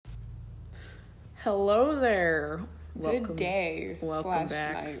Hello there. Good day. Welcome /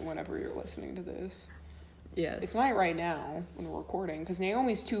 back. night, whenever you're listening to this. Yes. It's night right now when we're recording, because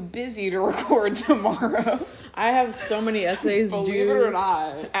Naomi's too busy to record tomorrow. I have so many essays due. Believe it or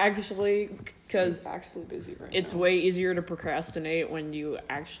not. Actually, because She's actually busy right it's now. way easier to procrastinate when you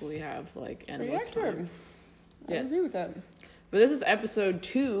actually have, like, endless time. I agree with that. But this is episode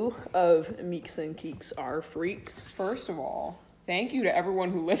 2 of Meeks and Keeks Are Freaks. First of all, thank you to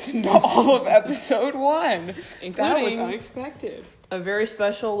everyone who listened to all of episode 1. That was Including unexpected. a very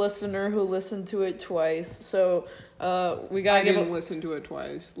special listener who listened to it twice. So, we gotta I give didn't listen to it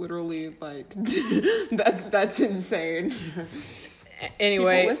twice. Literally, like, that's insane.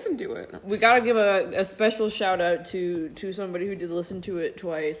 Anyway, People listen to it. we gotta give a special shout out to somebody who did listen to it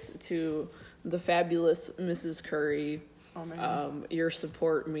twice, to the fabulous Mrs. Curry. Oh, man. Your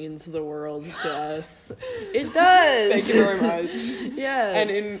support means the world to us. It does. Thank you very much. Yes.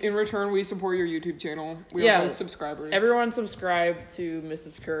 And in return, we support your YouTube channel. We are both subscribers. Everyone subscribe to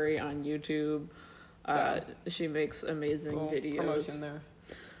Mrs. Curry on YouTube. She makes amazing videos. Promotion there.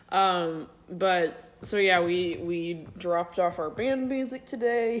 But so yeah, we dropped off our band music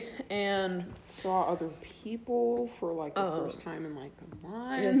today and Saw other people for like the first time in like a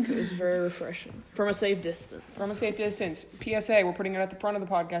month. yes, it was very refreshing from a safe distance. From a safe distance. PSA, we're putting it at the front of the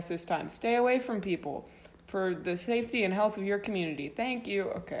podcast this time. Stay away from people for the safety and health of your community. Thank you.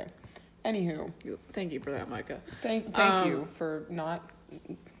 Okay. Anywho. Thank you for that, Micah. Thank you for not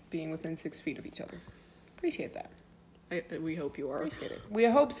being within 6 feet of each other. Appreciate that. We hope you are. Appreciate it. We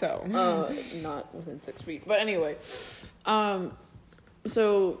hope so. Not within 6 feet. But anyway,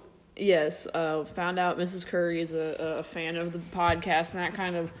 so yes, found out Mrs. Curry is a fan of the podcast, and that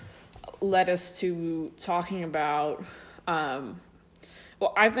kind of led us to talking about,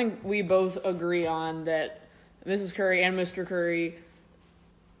 well, I think we both agree on that Mrs. Curry and Mr. Curry,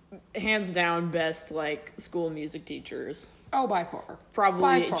 hands down, best, like, school music teachers. Oh, by far. Probably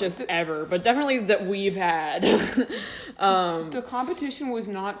By far. just ever, but definitely that we've had. The competition was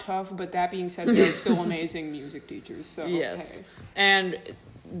not tough, but that being said, they're still amazing music teachers. So yes, okay. and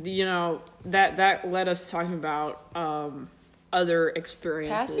you know that led us talking about other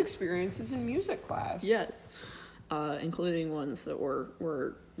experiences, Past experiences in music class. yes, including ones that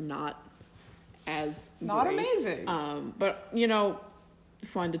were not as Not great. amazing. But you know,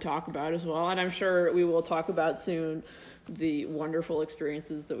 fun to talk about as well, and I'm sure we will talk about soon the wonderful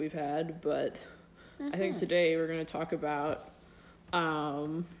experiences that we've had, but I think today we're going to talk about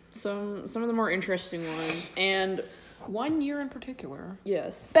some of the more interesting ones. And one year in particular.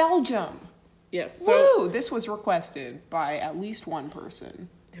 yes, Belgium. yes. So Woo! This was requested by at least one person.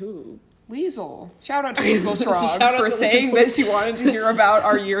 who? Liesel. Shout out to Liesel Strong Shout out for to saying Liesel. that she wanted to hear about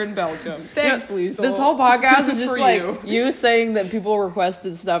our year in Belgium. Thanks, Liesel. This whole podcast This is just for like you saying that people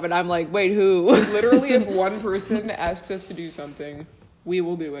requested stuff, and I'm like, wait, who? Literally, if one person asks us to do something, we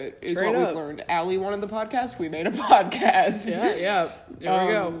will do it. Is Straight what up. we've learned. Allie wanted the podcast. We made a podcast. yeah. There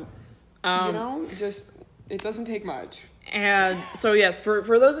we go. You know, just it doesn't take much. And so, yes, for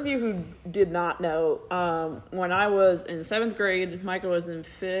those of you who did not know, when I was in 7th grade, Micah was in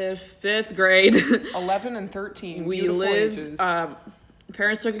fifth grade. 11 and 13. We beautiful lived, ages.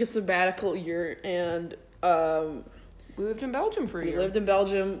 parents took a sabbatical year, and We lived in Belgium for a year. we lived in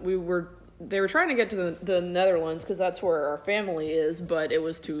Belgium. They were trying to get to the Netherlands because that's where our family is, but it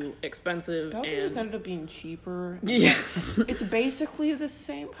was too expensive. Belgium and just ended up being cheaper. yes, It's basically the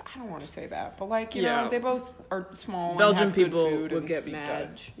same. I don't want to say that, but like you Yeah. know, they both are small. Belgian and have people good food would and get speak mad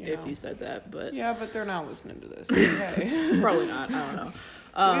Dutch, if know? you said that, but Yeah, but they're not listening to this. Okay. probably not. I don't know.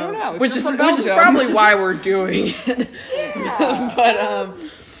 We don't know. If Which you're is from which is Belgium- probably why we're doing it. Yeah.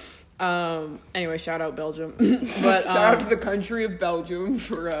 But anyway, shout out Belgium. But Shout out to the country of Belgium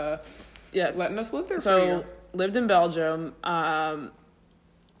for yes, letting us live there for a so year. lived in Belgium,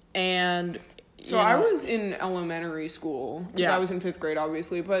 and So I was in elementary school because Yeah. I was in 5th grade,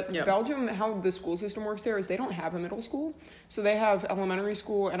 obviously. But Yeah. Belgium, how the school system works there is they don't have a middle school. So they have elementary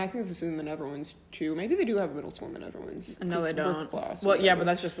school, and I think this is in the Netherlands too. Maybe they do have a middle school in the Netherlands. No, 'cause they birth don't. class or Well, yeah, whatever. but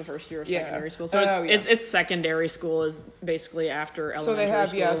that's just the first year of Yeah. secondary school. So Oh, yeah. it's secondary school is basically after elementary So they have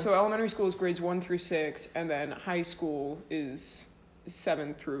school. so elementary school is grades 1 through 6, and then high school is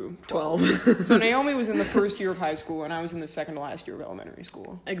 7 through 12. 12. So Naomi was in the first year of high school, and I was in the second to last year of elementary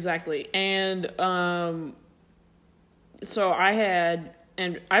school. Exactly. And so I had,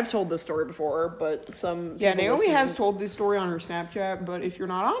 and I've told this story before, but some Yeah, people Naomi listening- has told this story on her Snapchat, but if you're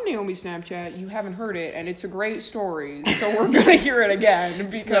not on Naomi's Snapchat, you haven't heard it, and it's a great story, so we're gonna hear it again,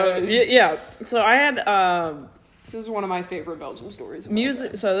 because So yeah, so I had this is one of my favorite Belgium stories. about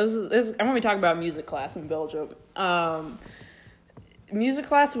music. that. So this is I'm gonna be talking about music class in Belgium. music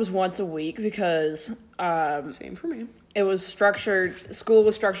class was once a week because Same for me. it was structured. School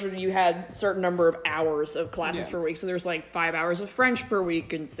was structured. You had a certain number of hours of classes Yeah. per week. So there's like 5 hours of French per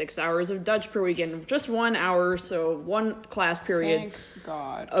week and 6 hours of Dutch per week, and just 1 hour, so one class period Thank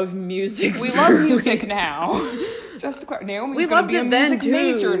God. of music. We per love music week. now. Just Naomi's We going loved to be a it then music too,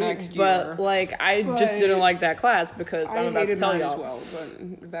 major next year. but like I just didn't like that class because I'm about to hated tell mine y'all. as well,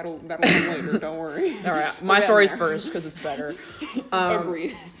 but that'll come later. Don't worry. All right, my getting story's there. first because it's better.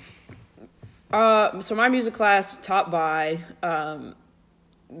 Agreed. So my music class taught by a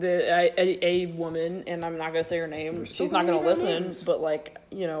woman, and I'm not gonna say her name. She's not gonna listen, but like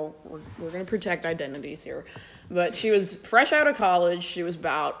we're gonna protect identities here. But she was fresh out of college. She was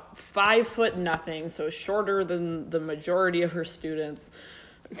about 5'0", so shorter than the majority of her students.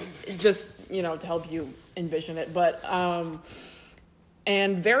 Just to help you envision it, but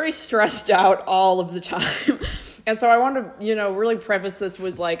and very stressed out all of the time. And so I want to, really preface this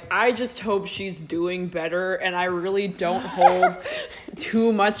with, like, I just hope she's doing better, and I really don't hold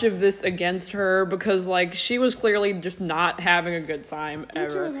too much of this against her, because, like, she was clearly just not having a good time Teacher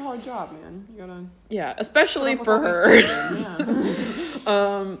ever. is a hard job, man. You gotta... Yeah, especially put for up with all her. this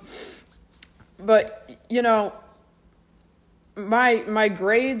time, But, my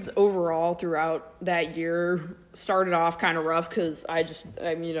grades overall throughout that year started off kind of rough, because I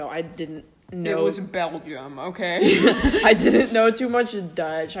didn't know. It was Belgium, okay? I didn't know too much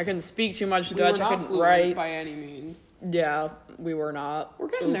Dutch. I couldn't speak too much Dutch. I couldn't write. By any means. Yeah, we were not. We're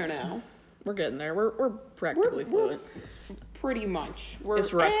getting there now. We're getting there. We're practically fluent. Pretty much.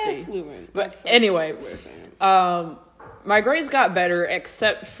 It's rusty. Fluent. But That's anyway, a good way of saying it. my grades got better,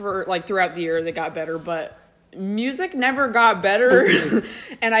 except for, like, throughout the year they got better, but music never got better.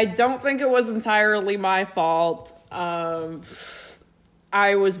 And I don't think it was entirely my fault.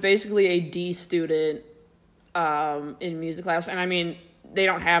 I was basically a D student in music class, and I mean, they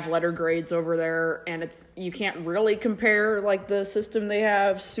don't have letter grades over there, and you can't really compare, like, the system they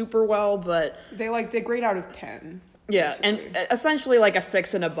have super well, but They grade out of 10. yeah, basically. and essentially, like, a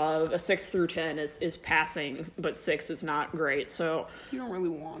 6 and above, a 6 through 10 is passing, but 6 is not great. So You don't really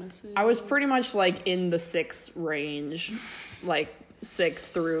want to say I was pretty much, like, in the 6 range, like 6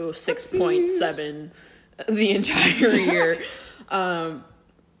 through 6.7 the entire year.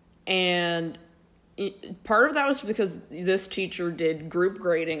 And part of that was because this teacher did group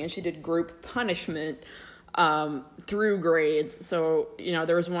grading, and she did group punishment through grades. So,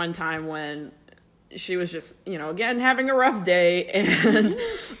 there was one time when she was just, again, having a rough day, and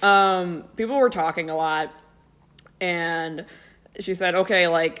people were talking a lot, and she said, okay,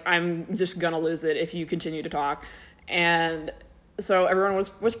 like, I'm just gonna lose it if you continue to talk. And so everyone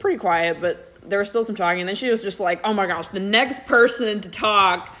was pretty quiet, but there was still some talking, and then she was just like, oh my gosh, the next person to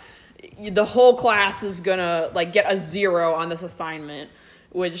talk, the whole class is gonna, like, get a 0 on this assignment,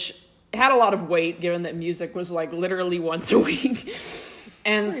 which had a lot of weight given that music was, like, literally once a week.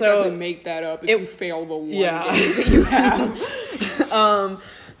 And so make that up if you fail the one game that you have.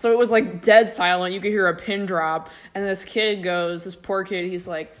 So it was, like, dead silent. You could hear a pin drop, and this poor kid, he's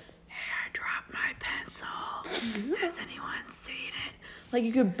like, hey, I dropped my pencil. Has anyone seen it? Like,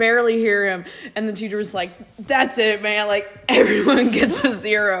 you could barely hear him, and the teacher was like, that's it, man. Like, everyone gets a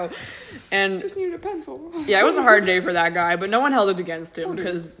 0. And Just needed a pencil. yeah, it was a hard day for that guy, but no one held it against him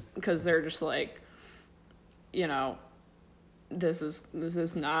because they're just like, this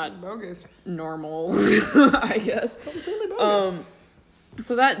is not Bogus. normal, I guess. Completely bogus.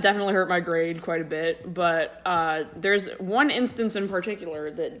 So that definitely hurt my grade quite a bit, but there's one instance in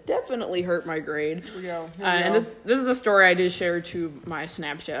particular that definitely hurt my grade. Here we go. And this is a story I did share to my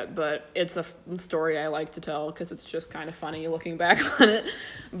Snapchat, but it's a story I like to tell because it's just kind of funny looking back on it.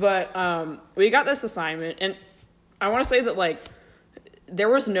 But we got this assignment, and I want to say that, like, there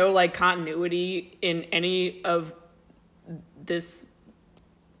was no, like, continuity in any of this.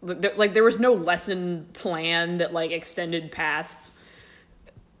 Like, there was no lesson plan that, like, extended past,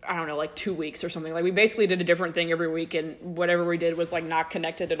 I don't know, like 2 weeks or something. Like, we basically did a different thing every week, and whatever we did was, like, not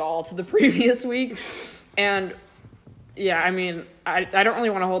connected at all to the previous week. And yeah, I mean, I don't really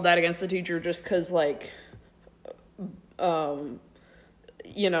want to hold that against the teacher just because, like,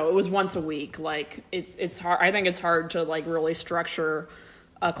 it was once a week. Like, it's hard. I think it's hard to, like, really structure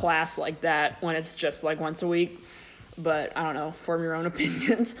a class like that when it's just, like, once a week. But I don't know, form your own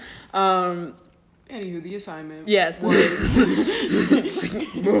opinions. Anywho, the assignment. Yes. Move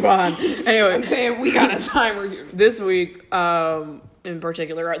on. Anyway, I'm saying we got a timer here. this week, in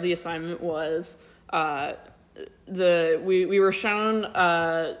particular, the assignment was we were shown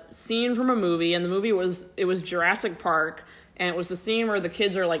a scene from a movie, and the movie was Jurassic Park, and it was the scene where the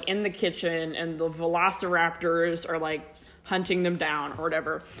kids are, like, in the kitchen, and the velociraptors are, like, hunting them down or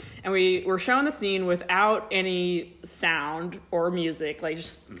whatever. And we were shown the scene without any sound or music, like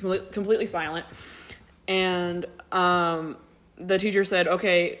just completely silent. And the teacher said,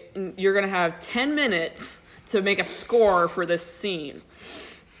 okay, you're going to have 10 minutes to make a score for this scene.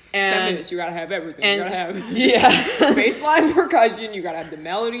 And 10 minutes, you gotta have everything. You gotta have baseline percussion, you gotta have the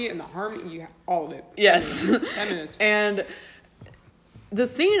melody and the harmony, all of it. Yes. 10 minutes. And the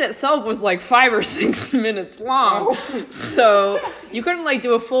scene itself was like 5 or 6 minutes long. Oh. So you couldn't like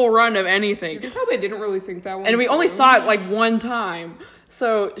do a full run of anything. You probably didn't really think that one. And we only saw it like one time.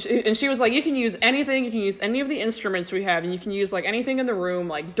 So, she was like, you can use anything, you can use any of the instruments we have, and you can use like anything in the room,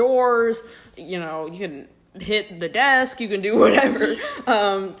 like doors, you can hit the desk, you can do whatever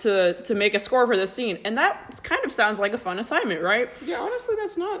to make a score for this scene. And that kind of sounds like a fun assignment, right? Yeah, honestly,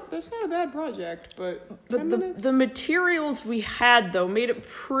 that's not a bad project, but the materials we had though made it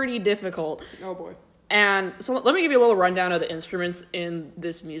pretty difficult. Oh boy. And so let me give you a little rundown of the instruments in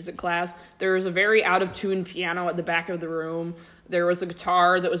this music class. There was a very out of tune piano at the back of the room. There was a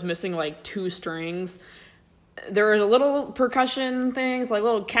guitar that was missing like 2 strings. There were little percussion things, like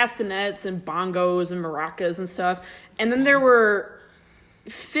little castanets and bongos and maracas and stuff. And then there were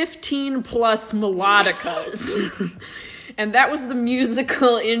 15 plus melodicas. And that was the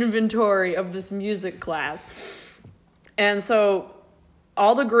musical inventory of this music class. And so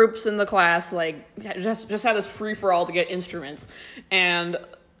all the groups in the class, like, just had this free-for-all to get instruments. And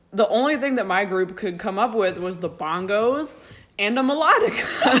the only thing that my group could come up with was the bongos and a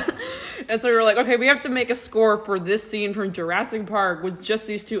melodica. And so we were like, okay, we have to make a score for this scene from Jurassic Park with just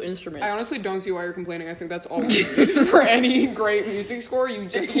these 2 instruments. I honestly don't see why you're complaining. I think that's all we need for any great music score. You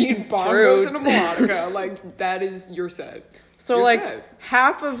just need bongos and a melodica. Like, that is your set. So,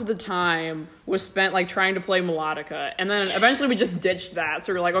 half of the time was spent, like, trying to play melodica. And then eventually we just ditched that.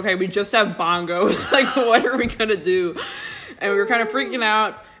 So we were like, okay, we just have bongos. Like, what are we going to do? And we were kind of freaking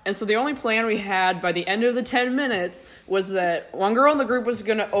out. And so the only plan we had by the end of the 10 minutes was that one girl in the group was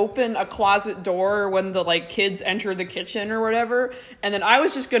going to open a closet door when the like kids enter the kitchen or whatever. And then I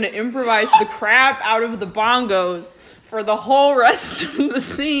was just going to improvise the crap out of the bongos for the whole rest of the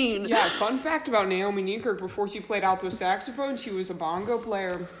scene. Yeah, fun fact about Naomi Neinkirk, before she played alto saxophone, she was a bongo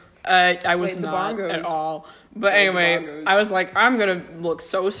player. I was not at all. But anyway, I was like, I'm going to look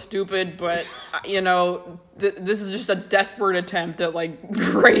so stupid, but, this is just a desperate attempt at, like,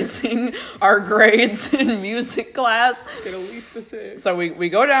 raising our grades in music class. Get at least a 6. So we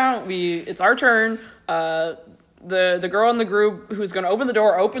go down, it's our turn. The girl in the group who's going to open the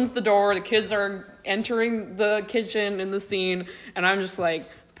door opens the door. The kids are entering the kitchen in the scene, and I'm just like,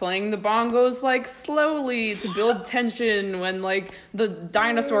 playing the bongos like slowly to build tension when like the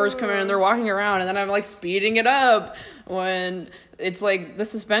dinosaurs come in and they're walking around, and then I'm like speeding it up when it's like the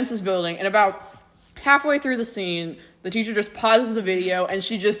suspense is building. And about halfway through the scene, the teacher just pauses the video and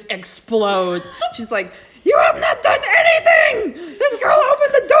she just explodes. She's like, "You have not done anything! This girl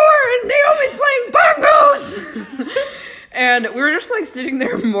opened the door and Naomi's playing bongos!" And we were just like sitting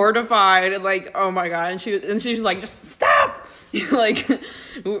there mortified and like, oh my god. And she was like, just stop! Like,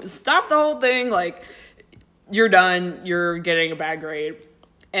 stop the whole thing. Like, you're done. You're getting a bad grade.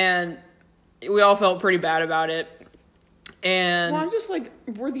 And we all felt pretty bad about it. And well, I'm just like,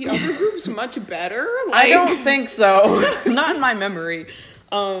 were the other groups much better? Like, I don't think so. Not in my memory.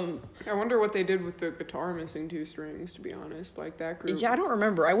 I wonder what they did with the guitar missing 2 strings, to be honest. Like, that group. Yeah, I don't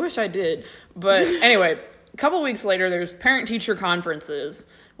remember. I wish I did. But anyway, a couple weeks later, there's parent-teacher conferences,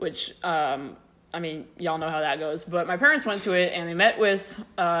 which, I mean, y'all know how that goes. But my parents went to it, and they met with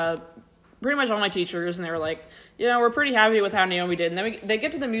pretty much all my teachers, and they were like, we're pretty happy with how Naomi did. And then they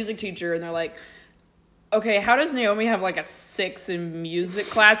get to the music teacher, and they're like, okay, how does Naomi have, like, a 6 in music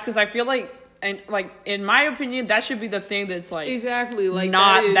class? Because I feel like, in my opinion, that should be the thing that's, like, exactly, like,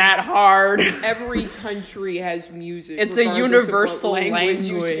 not that hard. Every country has music. It's a universal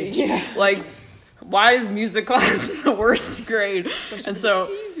language. Yeah. Like, why is music class the worst grade? And so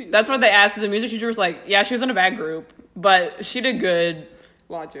that's what they asked. The music teacher was like, yeah, she was in a bad group, but she did good.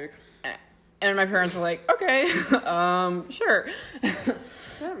 Logic. And my parents were like, okay, sure.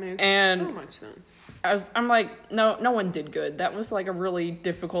 That makes so much sense. I'm like, no one did good. That was like a really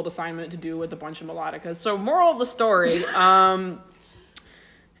difficult assignment to do with a bunch of melodicas. So moral of the story, I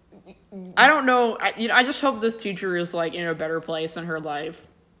don't know. I just hope this teacher is like in a better place in her life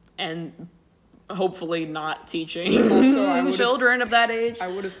and hopefully not teaching also, children of that age. I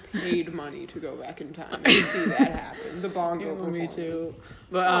would have paid money to go back in time and see that happen. The bongo performance. Me too.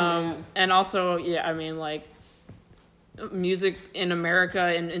 But and also, yeah, I mean, like, music in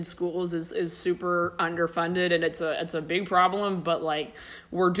America in schools is super underfunded, and it's a big problem. But like,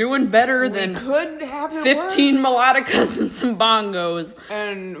 we're doing better than could have it 15 worse. melodicas and some bongos.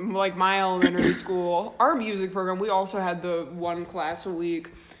 And like my elementary school, our music program, we also had the one class a week.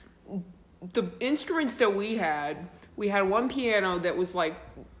 The instruments that we had one piano that was like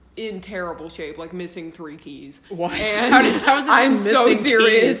in terrible shape, like missing 3 keys. What? And how is it I'm missing so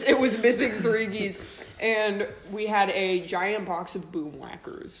serious. keys? It was missing 3 keys. And we had a giant box of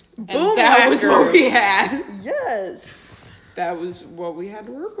Boomwhackers. And that was what we had. Yes. That was what we had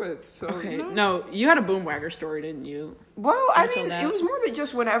to work with. So Okay. No, you had a Boomwhacker story, didn't you? Well, I Until mean, now. it was more that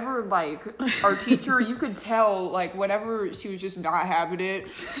just whenever, like, our teacher, you could tell, like, whenever she was just not having it,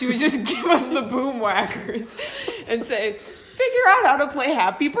 she would just give us the Boomwhackers and say, figure out how to play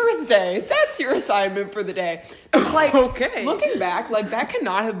Happy Birthday. That's your assignment for the day. Like, Okay. looking back, like, that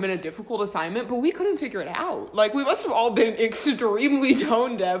cannot have been a difficult assignment, but we couldn't figure it out. Like, we must have all been extremely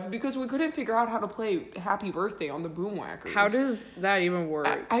tone deaf because we couldn't figure out how to play Happy Birthday on the Boomwhackers. How does that even work?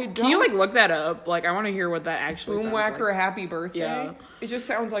 I Can you don't- like look that up? Like, I want to hear what that actually sounds Boomwhacker like. Happy Birthday? Yeah. It just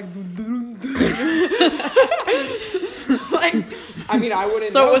sounds like... like, I mean, I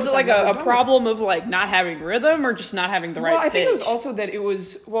wouldn't So know was it 'cause like I've never a done it. problem of like not having rhythm or just not having the right Well, I think it was pitch? also that it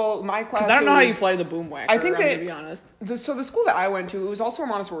was, well, my class... Because I don't know how you was- play the Boomwhacker. I think I'm that- gonna be honest. So the school that I went to, it was also a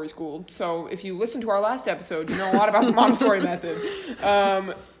Montessori school. So if you listen to our last episode, you know a lot about the Montessori method.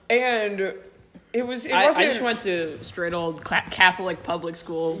 And it wasn't... I just went to straight old Catholic public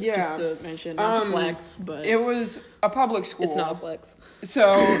school. Yeah. Just to mention, not to flex, but It was a public school. it's not a flex.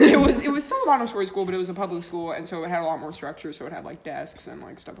 So it was still a Montessori school, but it was a public school, and so it had a lot more structure. So it had like desks and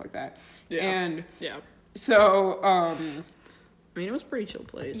like stuff like that. Yeah. And Yeah. so I mean, it was a pretty chill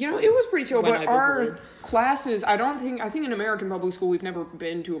place. you know, it was pretty chill. When But I our visited. classes, I think in American public school, we've never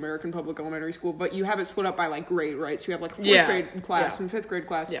been to American public elementary school, but you have it split up by like grade, right? So you have like 4th Yeah. grade class Yeah. and 5th grade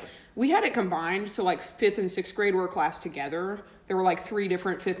class. Yeah. We had it combined, so like 5th and 6th grade were a class together. There were like 3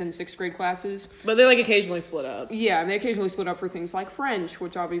 different 5th and 6th grade classes. But they like occasionally split up. Yeah, and they occasionally split up for things like French,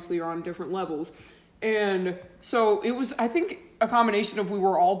 which obviously are on different levels. And so it was, I think, a combination of we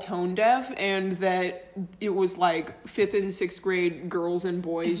were all tone deaf and that it was like 5th and 6th grade girls and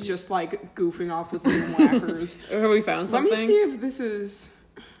boys just like goofing off with Boomwhackers. Have we found Let something? me see if this is...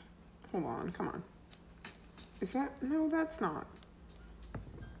 Hold on, come on. Is that... No, that's not.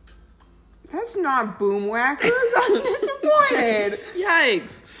 That's not Boomwhackers. I'm disappointed.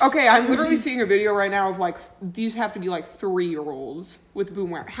 Yikes. Okay, I'm literally seeing a video right now of like these have to be like 3-year-olds with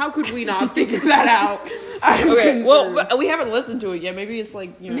Boomwhacker. How could we not figure that out? I'm Okay, concerned. well, but we haven't listened to it yet. Maybe it's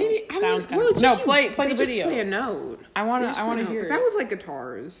like, you know, maybe sounds kind it's of... No, just play they the just video. play a note. I They want just to play a note. hear But it. that was like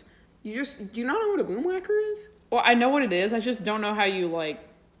guitars. Do you not know what a Boomwhacker is? Well, I know what it is. I just don't know how you, like,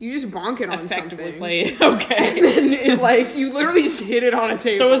 You just bonk it on effectively something. play it. Okay. And then it, like you literally just hit it on a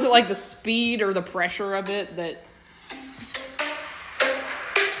table. So is it like the speed or the pressure of it that...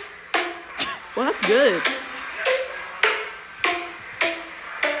 Well, that's good.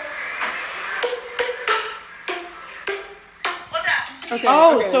 Okay,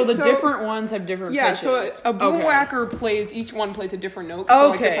 Oh, okay, so the different ones have different Yeah, pitches. so a Boomwhacker plays, each one plays a different note, so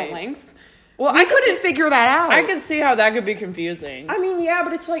like Okay. different lengths. Well, I couldn't figure that out. I could see how that could be confusing. I mean, yeah,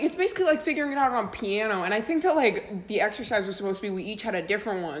 but it's basically like figuring it out on piano, and I think that like the exercise was supposed to be we each had a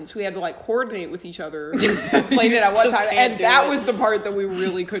different one, so we had to like coordinate with each other, played it at one Just time, can't and do that it. was the part that we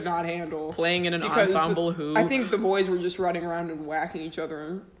really could not handle. Playing in an Because ensemble who... I think the boys were just running around and whacking each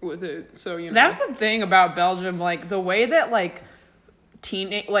other with it, so you know. That was the thing about Belgium, like, the way that, like,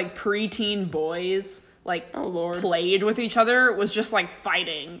 preteen boys, like, Oh, Lord. played with each other was just, like,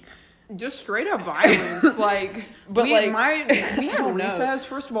 fighting. Just straight up violence, like. But, we, like, we I had don't know. recess.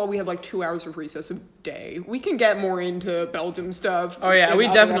 First of all, we had like 2 hours of recess a day. We can get more into Belgium stuff. Oh, yeah, in we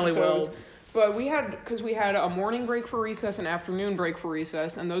other definitely episodes. will. But we had a morning break for recess, an afternoon break for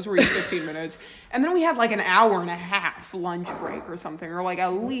recess, and those were each 15 minutes. And then we had like an hour and a half lunch break or something, or like at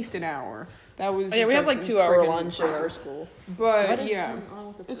least an hour. That was Oh, yeah, we have, like, 2-hour friggin' lunch at crazy. our school. But What is yeah, going on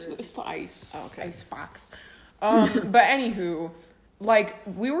with the fridge? it's the ice. Oh, okay. Ice box. But anywho, like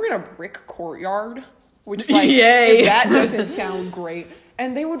we were in a brick courtyard, which like Yay. if that doesn't sound great.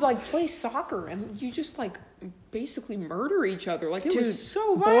 And they would like play soccer, and you just like basically murder each other. Like it was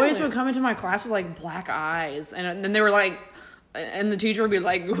so violent. Boys would come into my class with, like, black eyes, and then they were like... And the teacher would be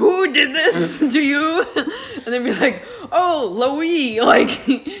like, "Who did this to you?" And they'd be like, "Oh, Louis, like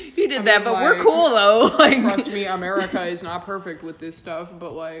he did that, but we're like, cool though." Like, Trust me, America is not perfect with this stuff,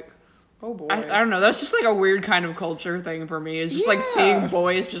 but like, oh boy. I don't know. That's just like a weird kind of culture thing for me. It's just like Yeah. seeing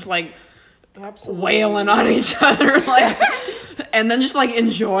boys just like Absolutely. wailing on each other, like, and then just like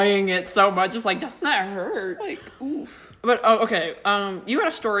enjoying it so much. Just like, doesn't that hurt? Just like, oof. But okay, you had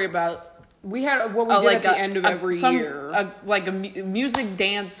a story about We had what we did like at the end of every year. like a music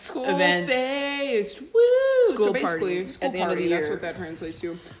dance School event. feast, woo! School So basically, party school at the end of party, the that's year. what that translates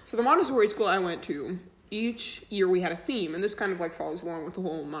to. So the Montessori school I went to, each year we had a theme, and this kind of like follows along with the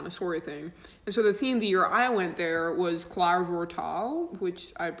whole Montessori thing. And so the theme the year I went there was Klar Vortal,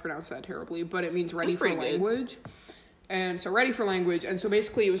 which I pronounced that terribly, but it means ready for language. And so ready for language, and so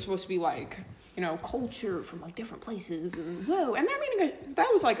basically it was supposed to be like, you know, culture from like different places, and whoa, and I mean that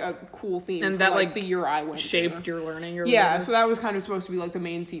was like a cool theme, And for, that, like like, the year I went shaped there. your learning, or Yeah, whatever. so that was kind of supposed to be like the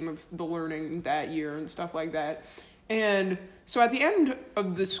main theme of the learning that year and stuff like that. And so at the end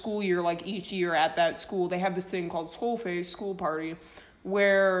of the school year, like each year at that school, they have this thing called Schoolfeest, school party,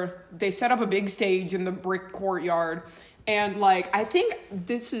 where they set up a big stage in the brick courtyard. And like, I think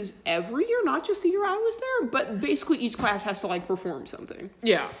this is every year, not just the year I was there, but basically each class has to like perform something.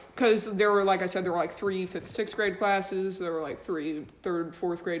 Yeah. Because there were, like I said, there were like 3 5th, 6th grade classes. There were like 3 3rd,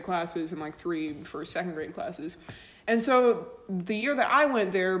 4th grade classes, and like 3 1st, 2nd grade classes. And so the year that I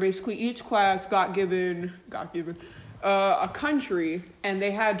went there, basically each class got given a country, and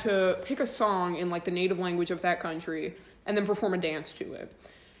they had to pick a song in like the native language of that country and then perform a dance to it.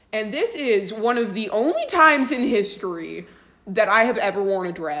 And this is one of the only times in history that I have ever worn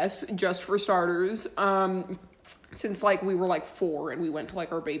a dress, just for starters. Since like we were like 4 and we went to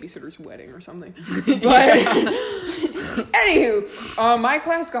like our babysitter's wedding or something. But anywho, my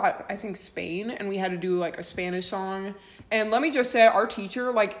class got, I think, Spain, and we had to do like a Spanish song. And let me just say, our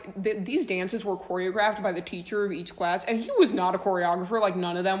teacher, like, these dances were choreographed by the teacher of each class, and he was not a choreographer, like,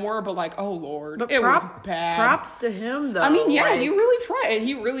 none of them were, but, like, oh, Lord, But it was bad. Props to him, though. I mean, yeah, like, he really tried, and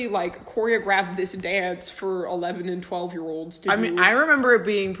he really, like, choreographed this dance for 11 and 12-year-olds to do. I mean, I remember it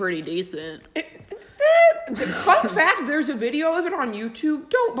being pretty decent. Fun fact, there's a video of it on YouTube.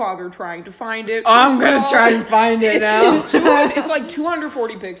 Don't bother trying to find it. I'm gonna try and find it now. It's like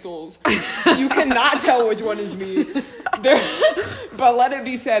 240 pixels. You cannot tell which one is me. But let it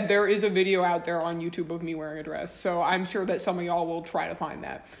be said, there is a video out there on YouTube of me wearing a dress. So I'm sure that some of y'all will try to find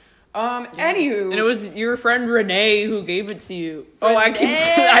that. Anywho. And it was your friend Renee who gave it to you. Renee. Oh,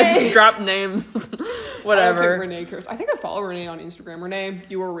 I just dropped names. Whatever. I don't think Renee cares. I think I follow Renee on Instagram. Renee,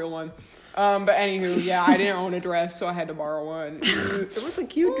 you are a real one. But anywho, yeah, I didn't own a dress, so I had to borrow one. It was a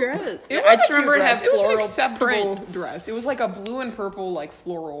cute dress. It was a cute dress. It was an acceptable dress. It was like a blue and purple, like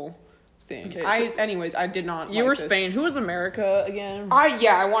floral thing. Okay, anyways, I did not. You like were this. Spain. Who was America again?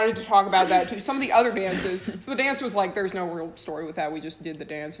 I wanted to talk about that too. Some of the other dances. So the dance was like, there's no real story with that. We just did the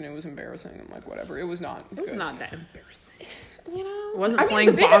dance, and it was embarrassing. I'm like, whatever. It was not. It was not that embarrassing. You know, It wasn't I mean, playing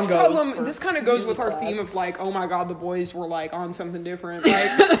the biggest bongos problem. for This kind of goes with our music theme class. of like, oh my god, the boys were like on something different.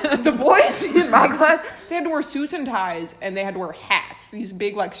 Like the boys in my class, they had to wear suits and ties, and they had to wear hats. These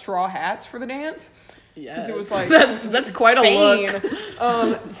big like straw hats for the dance. Yes. It was like that's quite Spain. a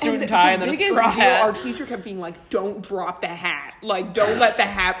look. Suit and tie and then a biggest straw deal, hat. our teacher kept being like, "Don't drop the hat. Like, don't let the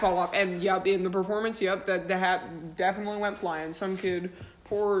hat fall off." And yep, in the performance, the hat definitely went flying. Some kid,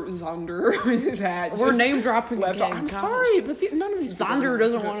 poor Zonder, his hat. We're just name dropping left again. off. I'm gosh. sorry, but none of these people Zonder know.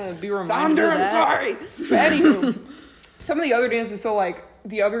 doesn't want to be reminded Zonder, of I'm that. sorry. But anywho, some of the other dances. So like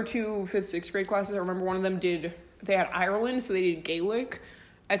the other 2 5th, 6th grade classes, I remember one of them they had Ireland, so they did Gaelic.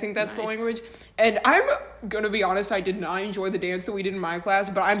 I think that's the Nice. language. And I'm going to be honest, I did not enjoy the dance that we did in my class,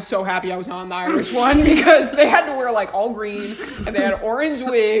 but I'm so happy I was not in the Irish one because they had to wear like all green and they had orange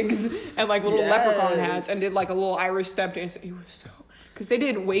wigs and like little leprechaun hats and did like a little Irish step dance. It was so... Because they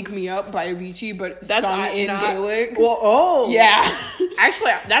did Wake Me Up by Avicii, but That's sung in Gaelic. Well, oh. Yeah.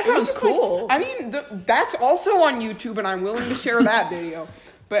 Actually, that It was sounds just cool. like- I mean, that's also on YouTube, and I'm willing to share that video.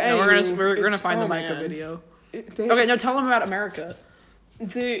 But No, anyway, we're gonna it's- find the oh, Micah man. video. Okay, Okay, now tell them about America.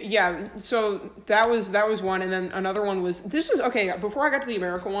 So that was one, and then another one was okay. Before I got to the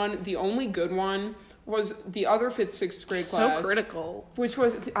America one, the only good one was the other 5th, 6th grade class. So critical. Which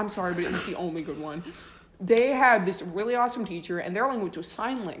was, I'm sorry, but it was the only good one. They had this really awesome teacher, and their language was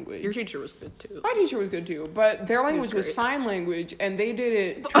sign language. Your teacher was good too. My teacher was good too, but their language was great. sign language, and they did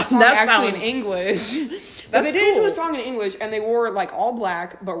it to a song That actually in sounds- English. That's they did it to cool. a song in English, and they wore like all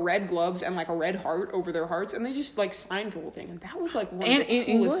black but red gloves and like a red heart over their hearts, and they just like signed the whole thing, and that was like one And of the in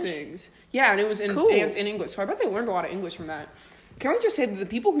coolest English? things. Yeah, and it was in Cool. dance in English, so I bet they learned a lot of English from that. Can we just say that the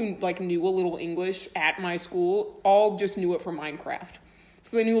people who like knew a little English at my school all just knew it from Minecraft?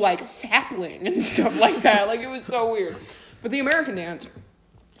 So they knew like sapling and stuff like that. Like it was so weird. But the American dance.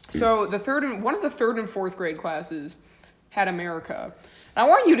 So one of the 3rd and 4th grade classes had America. And I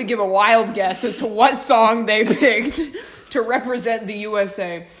want you to give a wild guess as to what song they picked to represent the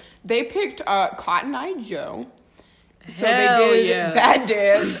USA. They picked Cotton Eye Joe. So Hell they did yeah. that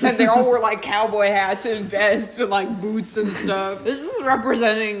dance, and they all wore like cowboy hats and vests and like boots and stuff. This is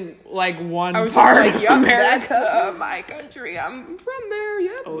representing like one I was part just like, of yep, America. that's my country. I'm from there.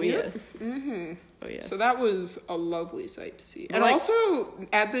 Yep. Oh yep. yes. Mm-hmm. Oh yes. So that was a lovely sight to see. And Like- also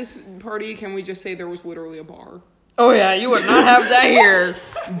at this party, can we just say there was literally a bar? Oh yeah, you would not have that here.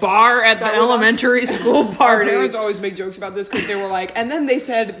 Bar at the That would not- elementary school Our party. parents always make jokes about this because they were like, and then they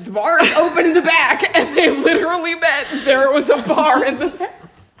said the bar is open in the back, and they literally meant there was a bar in the back.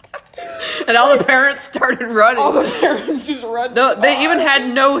 And all the parents started running. All the parents just run. They even had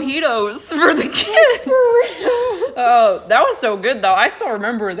mojitos for the kids. Oh, that was so good though. I still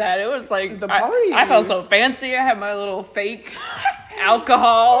remember that. It was like The party. I felt so fancy. I had my little fake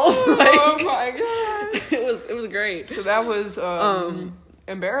alcohol. Oh my god! It was great. So that was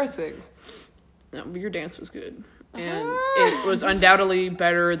embarrassing. No, but your dance was good. And it was undoubtedly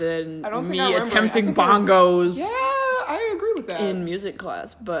better than I don't think me I remember it. attempting I think bongos Yeah, I agree with that. in music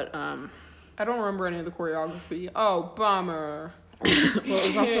class. But I don't remember any of the choreography. Oh, bummer. well, it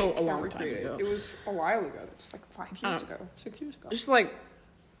was also a Can't long time recreate it. ago. It was a while ago. It's like 5 years ago, 6 years ago. Just like,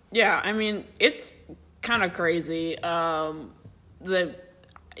 yeah, I mean, it's kind of crazy. I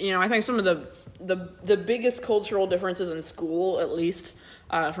think some of the biggest cultural differences in school, at least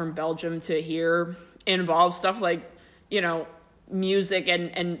from Belgium to here, involve stuff like, music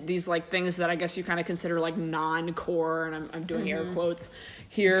and these like things that I guess you kind of consider like non-core, and I'm doing air quotes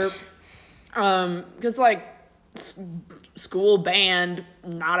here, because like school band,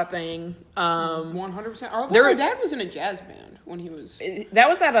 not a thing. 100%. Although my dad was in a jazz band when he was. That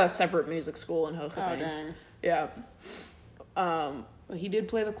was at a separate music school in Hoofdveen. Oh dang. Yeah. But he did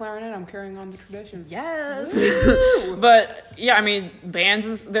play the clarinet. I'm carrying on the tradition. Yes. But yeah, I mean,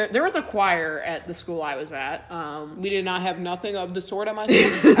 bands. There was a choir at the school I was at. We did not have nothing of the sort at my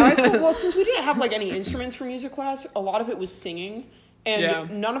school. At my school, well, since we didn't have like any instruments for music class, a lot of it was singing. And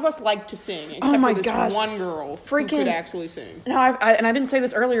none of us liked to sing, except my for this gosh. one girl who could actually sing. No, I didn't say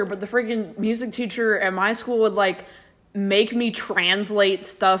this earlier, but the freaking music teacher at my school would like make me translate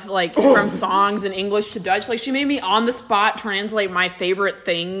stuff like from songs in English to Dutch. Like she made me on the spot translate my favorite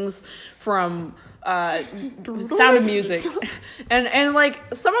things from Sound of Music. And like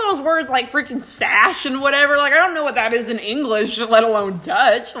some of those words like freaking sash and whatever, like I don't know what that is in English, let alone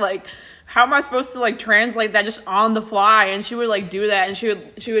Dutch. Like how am I supposed to like translate that just on the fly? And she would like do that, and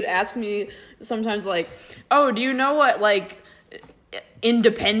she would ask me sometimes like, oh, do you know what like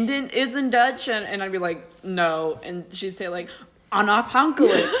independent is in Dutch? And I'd be like, no. And she'd say like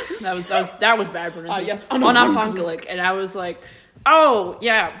onafhankelijk. that was bad pronunciation. Yes, onafhankelijk. And I was like, oh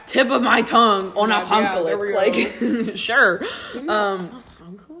yeah, tip of my tongue, onafhankelijk. Like sure.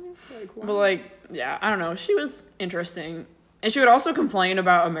 But like, yeah, I don't know. She was interesting. And she would also complain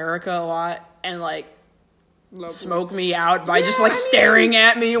about America a lot and like smoke me out by just like staring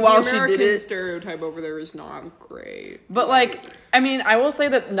at me while she did it. The stereotype over there is not great. But like, I mean, I will say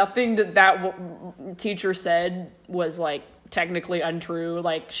that nothing that teacher said was like technically untrue.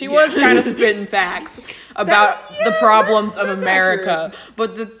 Like she was kind of spitting facts about the problems of America. Accurate.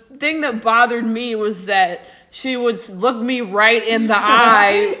 But the thing that bothered me was that she would look me right in the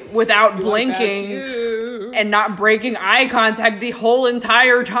eye without blinking and not breaking eye contact the whole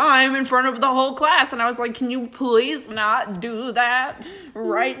entire time in front of the whole class. And I was like, can you please not do that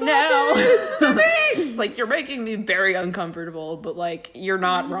right now? It's like, you're making me very uncomfortable, but like, you're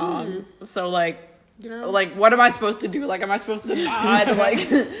not wrong. So like, like, what am I supposed to do? Like, am I supposed to nod?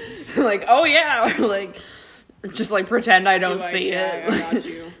 like, oh yeah, or like, just like pretend I don't see it. I got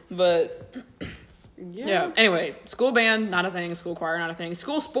you. But yeah. Anyway, school band, not a thing. School choir, not a thing.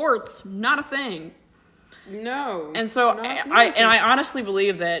 School sports, not a thing. No. And so I honestly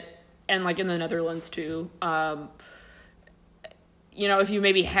believe that, and like in the Netherlands too, if you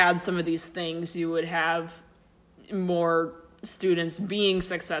maybe had some of these things, you would have more students being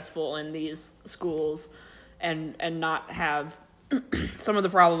successful in these schools and not have some of the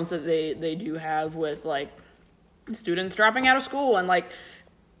problems that they do have with like students dropping out of school. And like,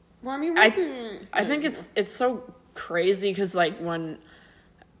 well, I mean, I think it's so crazy because like when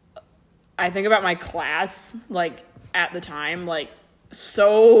I think about my class, like at the time, like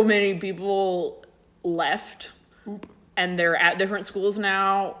so many people left and they're at different schools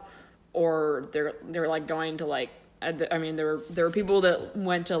now, or they're like going to like, I mean, there were people that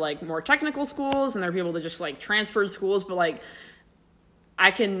went to like more technical schools, and there are people that just like transferred schools, but like I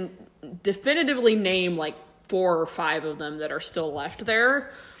can definitively name like 4 or 5 of them that are still left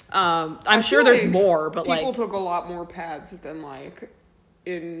there. I'm sure there's more, but people like took a lot more paths than like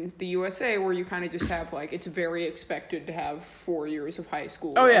in the USA where you kind of just have like, it's very expected to have 4 years of high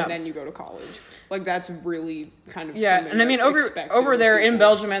school. Oh, yeah. And then you go to college. Like, that's really kind of Yeah, and I mean, over there in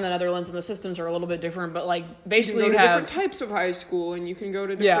Belgium and the Netherlands, and the systems are a little bit different, but like, basically you you go to have different types of high school, and you can go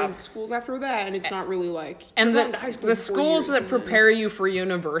to different schools after that, and it's not really like, and you're going to high school the for 4 schools years that prepare you for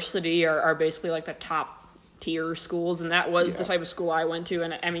university are basically like the top tier schools, and that was the type of school I went to.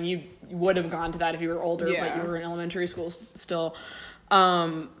 And I mean, you would have gone to that if you were older, but you were in elementary school still.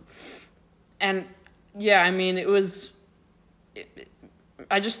 And yeah, I mean,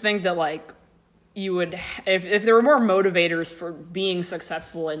 I just think that like you would, if there were more motivators for being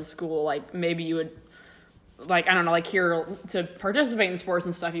successful in school, like maybe you would, like, I don't know, like here to participate in sports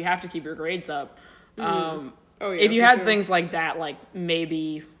and stuff, you have to keep your grades up. If you had things like that, like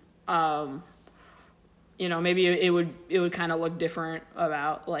maybe, maybe it would kind of look different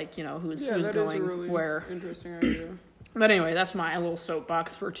about like, who's going really where. Interesting idea. But anyway, that's my little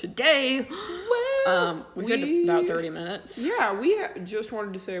soapbox for today. Well, we've had about 30 minutes. Yeah, we just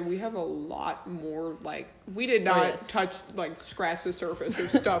wanted to say we have a lot more, like, we did not scratch the surface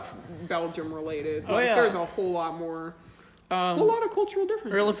of stuff Belgium related. Like, there's a whole lot more, a whole lot of cultural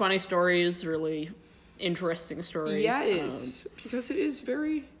differences. Really funny stories, really interesting stories. Yeah, it is. Because it is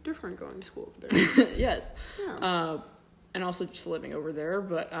very different going to school over there. Yes. Yeah. And also just living over there,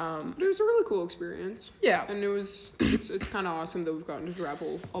 but it was a really cool experience. Yeah, and it's kind of awesome that we've gotten to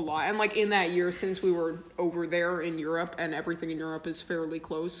travel a lot. And like in that year, since we were over there in Europe, and everything in Europe is fairly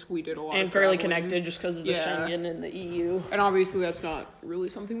close, we did a lot and fairly connected just because of the Schengen and the EU. And obviously, that's not really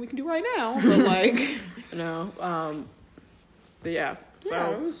something we can do right now. But like, no, but yeah,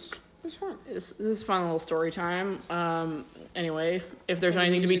 so it was fun. This is fun little story time. Anyway, if there's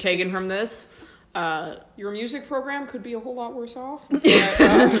anything to be taken from this. Your music program could be a whole lot worse off. But,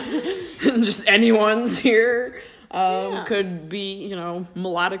 just anyone's here. Could be,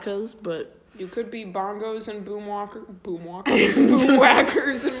 melodicas, but you could be bongos and boomwhackers and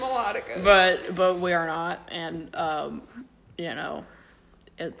boomwhackers and melodicas. But we are not, and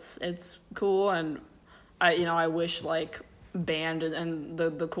it's cool, and I wish like band and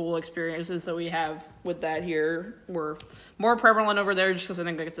the cool experiences that we have with that here were more prevalent over there, just because I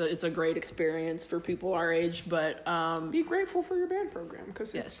think like it's a great experience for people our age. But be grateful for your band program,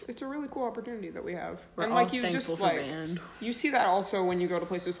 because it's a really cool opportunity that we have. We're and all like you just like band. You see that also when you go to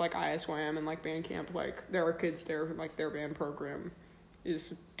places like ISYM and like band camp. Like there are kids there who like their band program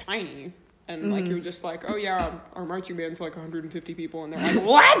is tiny. And, like, you're just like, oh, yeah, our marching band's, like, 150 people. And they're like,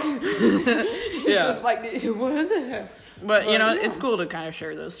 what? It's just like, what the heck? But it's cool to kind of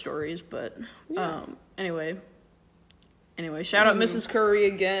share those stories. But, anyway, shout out Mrs. Curry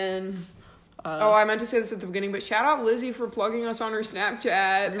again. I meant to say this at the beginning, but shout out Lizzie for plugging us on her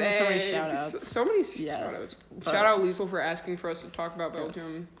Snapchat. So many shout outs. So many shout outs. Shout out Liesl for asking for us to talk about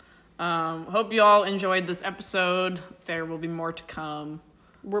Belgium. Hope you all enjoyed this episode. There will be more to come.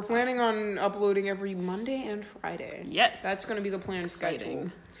 We're planning on uploading every Monday and Friday. Yes. That's going to be the planned schedule.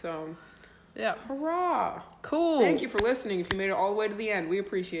 So, yeah. Hurrah. Cool. Thank you for listening. If you made it all the way to the end, we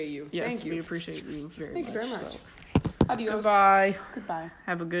appreciate you. Yes, Thank you. We appreciate you very much. Thank you very much. So. Adios. Goodbye. Goodbye.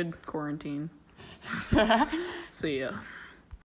 Have a good quarantine. See ya.